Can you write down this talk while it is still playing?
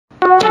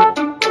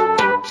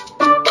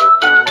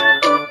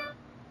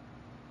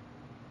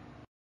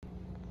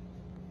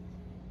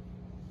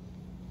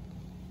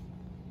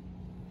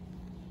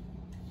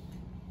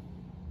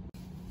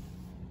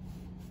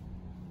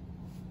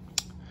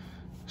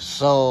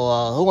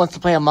So, who wants to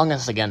play Among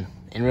Us again,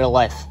 in real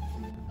life?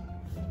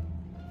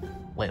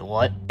 Wait,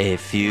 what? A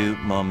few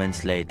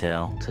moments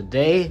later.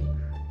 Today,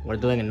 we're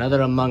doing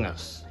another Among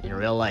Us, in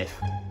real life.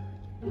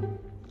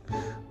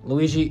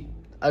 Luigi,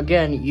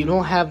 again, you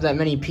don't have that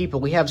many people.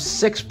 We have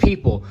 6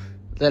 people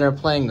that are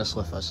playing this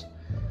with us.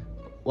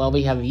 Well,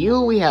 we have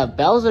you, we have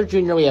Bowser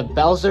Jr., we have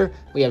Bowser,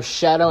 we have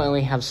Shadow, and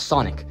we have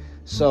Sonic.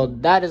 So,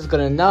 that is good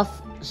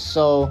enough.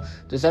 So,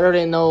 does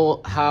everybody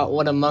know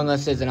what Among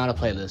Us is and how to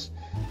play this?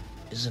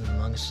 Isn't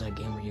Among Us that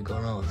game where you go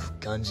around with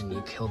guns and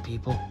you kill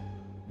people?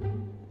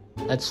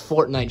 That's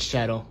Fortnite,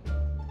 Shadow.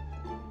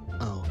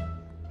 Oh.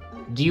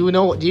 Do you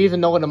even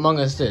know what Among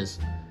Us is?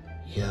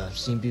 Yeah, I've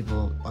seen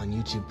people on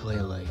YouTube play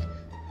like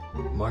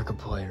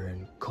Markiplier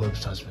and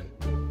Corpse Husband.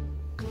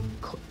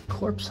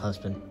 Corpse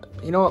Husband?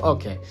 You know,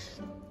 okay.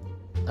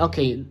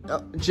 Okay,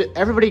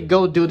 everybody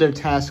go do their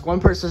task. One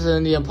person's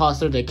in the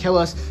imposter, they kill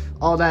us.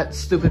 All that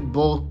stupid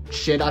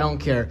bullshit, I don't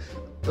care.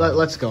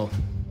 Let's go.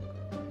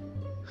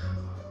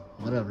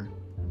 Whatever.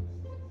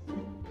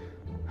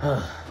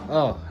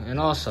 Oh, and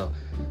also,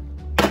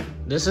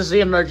 this is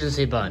the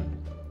emergency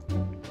button.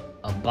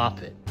 A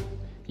bop it.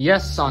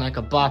 Yes, Sonic,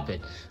 a bop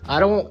it. I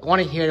don't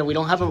want to hear it. We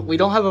don't have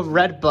a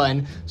red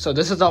button, so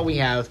this is all we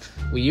have.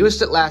 We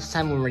used it last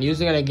time, and we're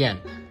using it again.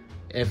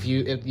 If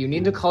you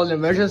need to call an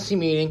emergency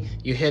meeting,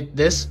 you hit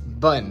this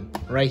button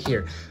right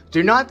here.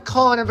 Do not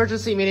call an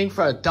emergency meeting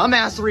for a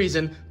dumbass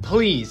reason,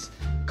 please.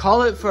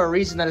 Call it for a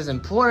reason that is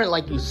important,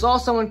 like you saw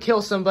someone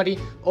kill somebody,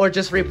 or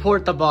just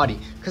report the body.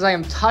 Because I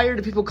am tired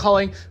of people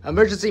calling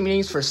emergency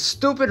meetings for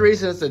stupid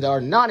reasons that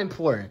are not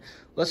important.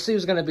 Let's see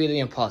who's going to be the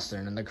imposter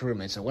and the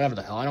crewmates or whatever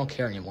the hell. I don't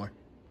care anymore.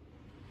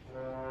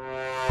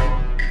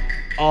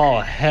 Oh,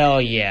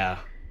 hell yeah.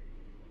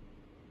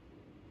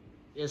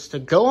 Is to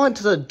go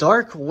onto the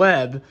dark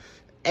web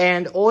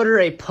and order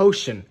a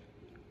potion.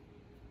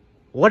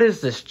 What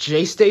is this,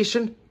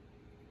 J-Station?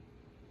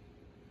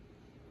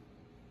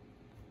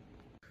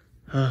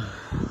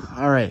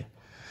 Alright.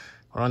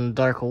 We're on the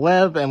dark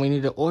web and we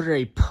need to order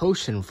a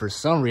potion for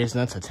some reason.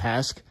 That's a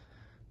task.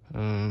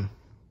 Ooh,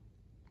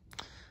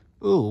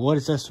 what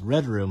is this?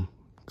 Red room.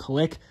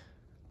 Click.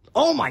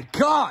 Oh my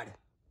god!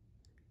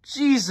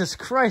 Jesus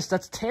Christ,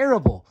 that's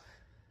terrible.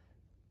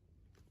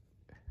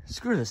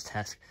 Screw this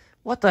task.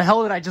 What the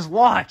hell did I just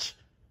watch?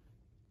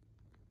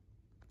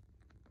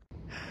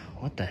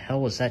 What the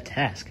hell was that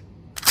task?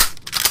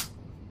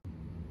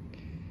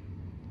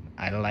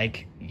 I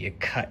like your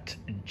cut,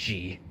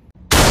 G.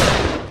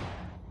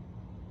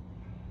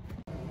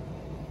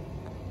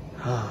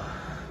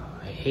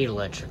 I hate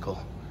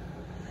electrical.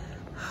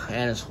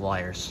 And its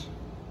wires.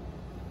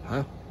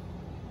 Huh?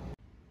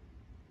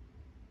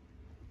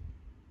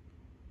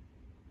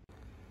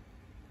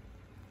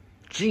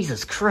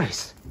 Jesus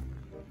Christ.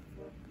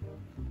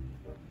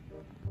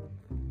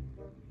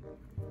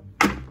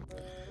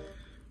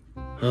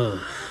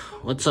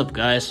 What's up,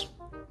 guys?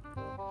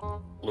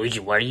 Luigi,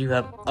 why do you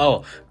have...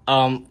 Oh,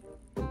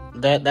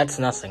 that's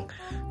nothing.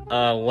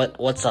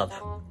 What's up?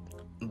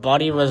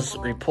 Body was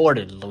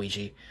reported,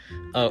 Luigi.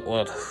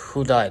 Well,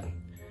 who died?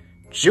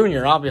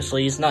 Junior,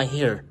 obviously, he's not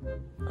here.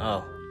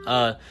 Oh,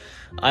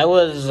 I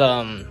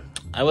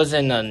was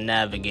in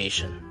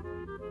navigation.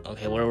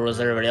 Okay, where was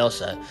everybody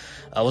else at?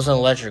 I was in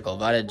electrical,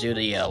 but I had to do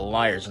the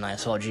wires, and I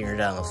saw Junior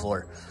down on the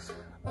floor.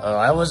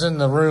 I was in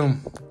the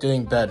room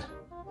doing bed.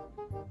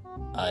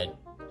 I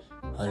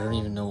don't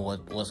even know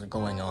what was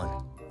going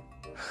on.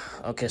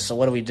 Okay, so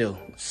what do we do?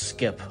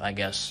 Skip, I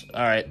guess.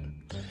 Alright.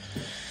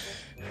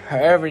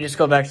 Everybody just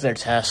go back to their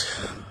task.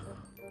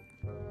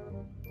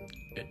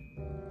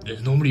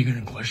 There's nobody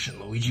gonna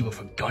question Luigi with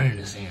a gun in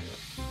his hand.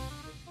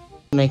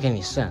 Doesn't make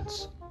any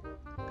sense.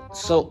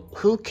 So,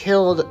 who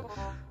killed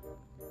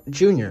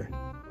Junior?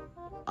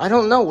 I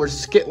don't know, we're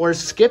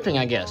skipping,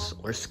 I guess.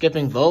 We're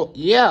skipping vote?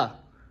 Yeah.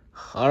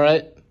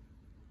 Alright.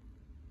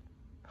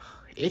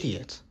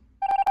 Idiot.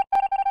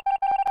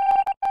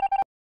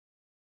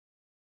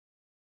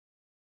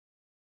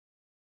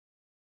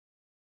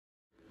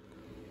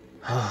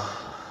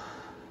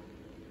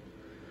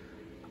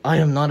 I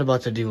am not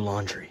about to do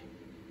laundry.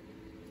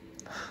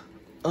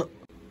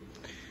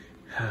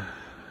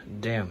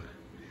 Damn.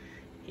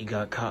 He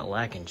got caught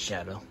lacking,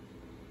 Shadow.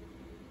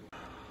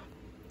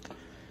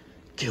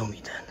 Kill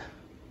me then.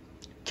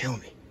 Kill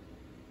me.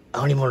 I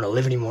don't even want to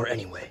live anymore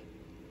anyway.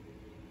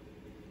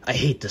 I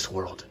hate this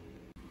world.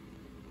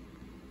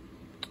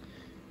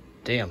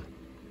 Damn.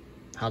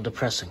 How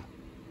depressing.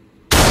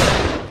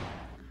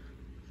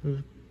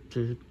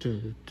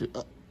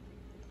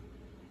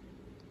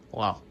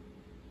 Wow.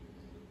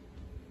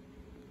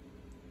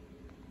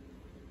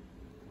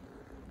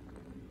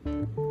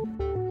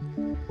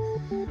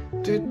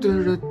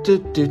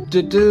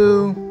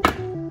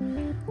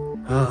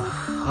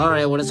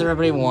 Alright, what does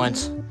everybody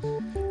want?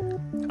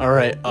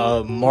 Alright,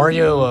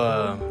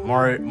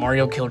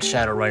 Mario killed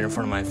Shadow right in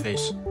front of my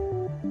face.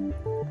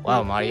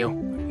 Wow, Mario,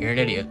 you're an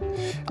idiot.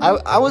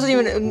 I wasn't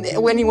even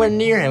anywhere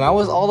near him. I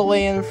was all the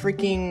way in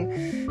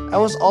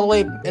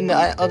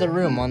the other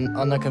room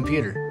on the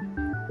computer.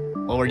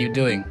 What were you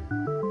doing?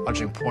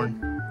 Watching porn?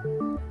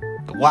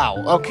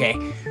 Wow, okay.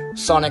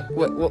 Sonic,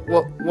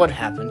 what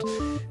happened?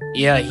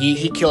 Yeah,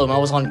 he killed him. I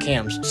was on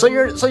cams. So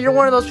you're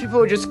one of those people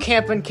who just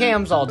camp in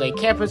cams all day,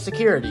 camp in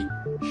security.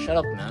 Shut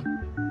up, man.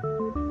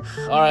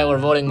 Alright, we're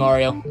voting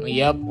Mario.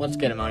 Yep, let's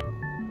get him out.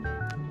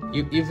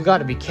 You've got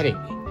to be kidding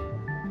me.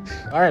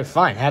 Alright,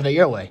 fine, have it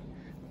your way.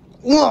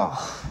 Whoa!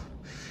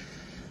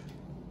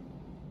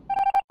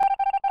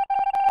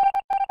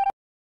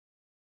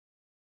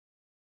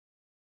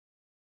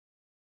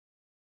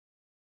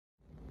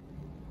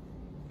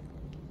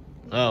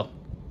 Oh,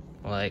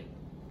 like,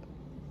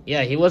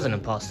 yeah, he was an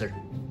imposter.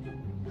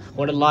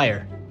 What a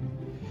liar.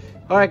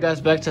 Alright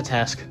guys, back to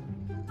task.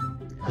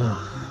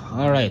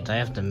 Alright, I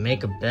have to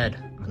make a bed.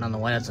 I don't know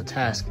why that's a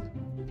task.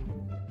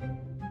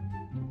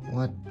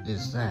 What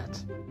is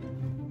that?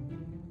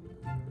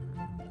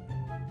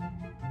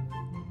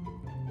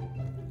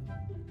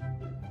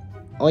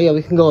 Oh yeah,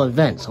 we can go in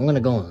vents. I'm gonna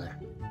go in there.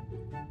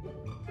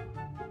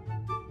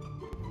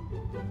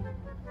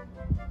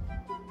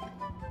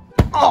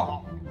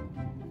 Oh!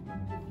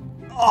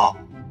 Oh!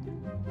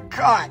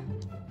 God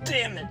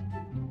damn it!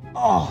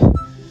 Oh!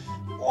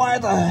 Why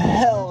the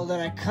hell did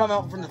I come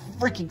out from the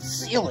freaking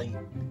ceiling?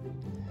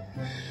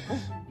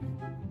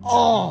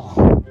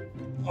 Oh!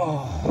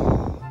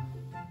 Oh!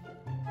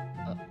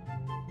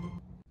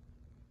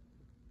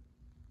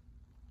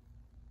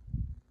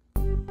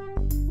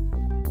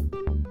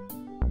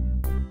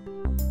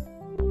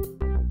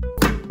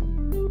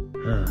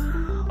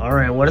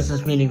 Alright, what is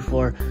this meeting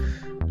for?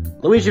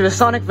 Luigi, the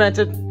Sonic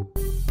vented.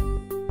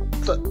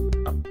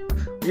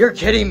 You're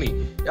kidding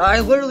me. I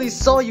literally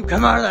saw you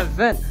come out of that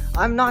vent.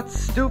 I'm not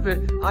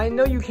stupid. I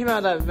know you came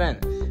out of that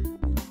vent.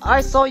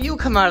 I saw you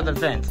come out of the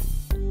vent.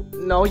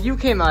 No, you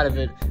came out of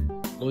it.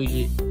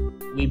 Luigi,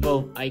 we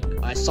both,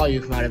 I saw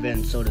you come out of it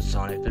and so did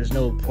Sonic. There's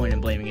no point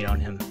in blaming it on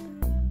him.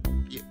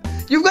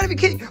 You've got to be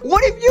kidding.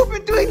 What have you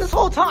been doing this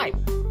whole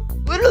time?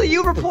 Literally,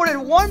 you reported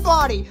one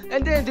body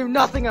and didn't do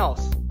nothing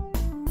else.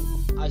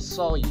 I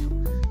saw you.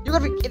 You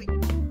gotta be kidding.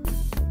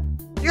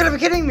 You gotta be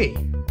kidding me.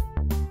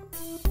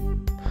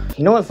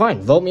 You know what?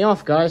 Fine. Vote me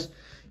off, guys.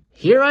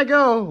 Here I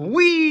go.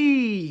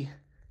 Whee!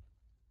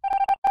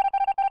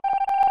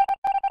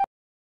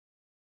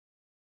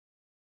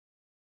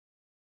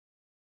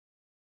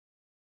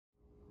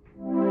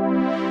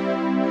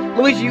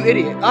 Luigi, you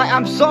idiot.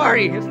 I'm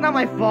sorry. It's not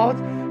my fault.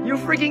 You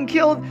freaking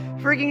killed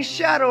freaking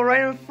Shadow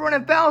right in front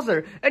of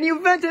Bowser. And you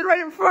vented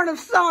right in front of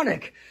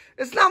Sonic.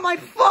 It's not my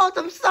fault.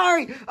 I'm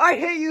sorry. I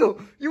hate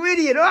you. You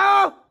idiot.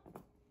 Oh!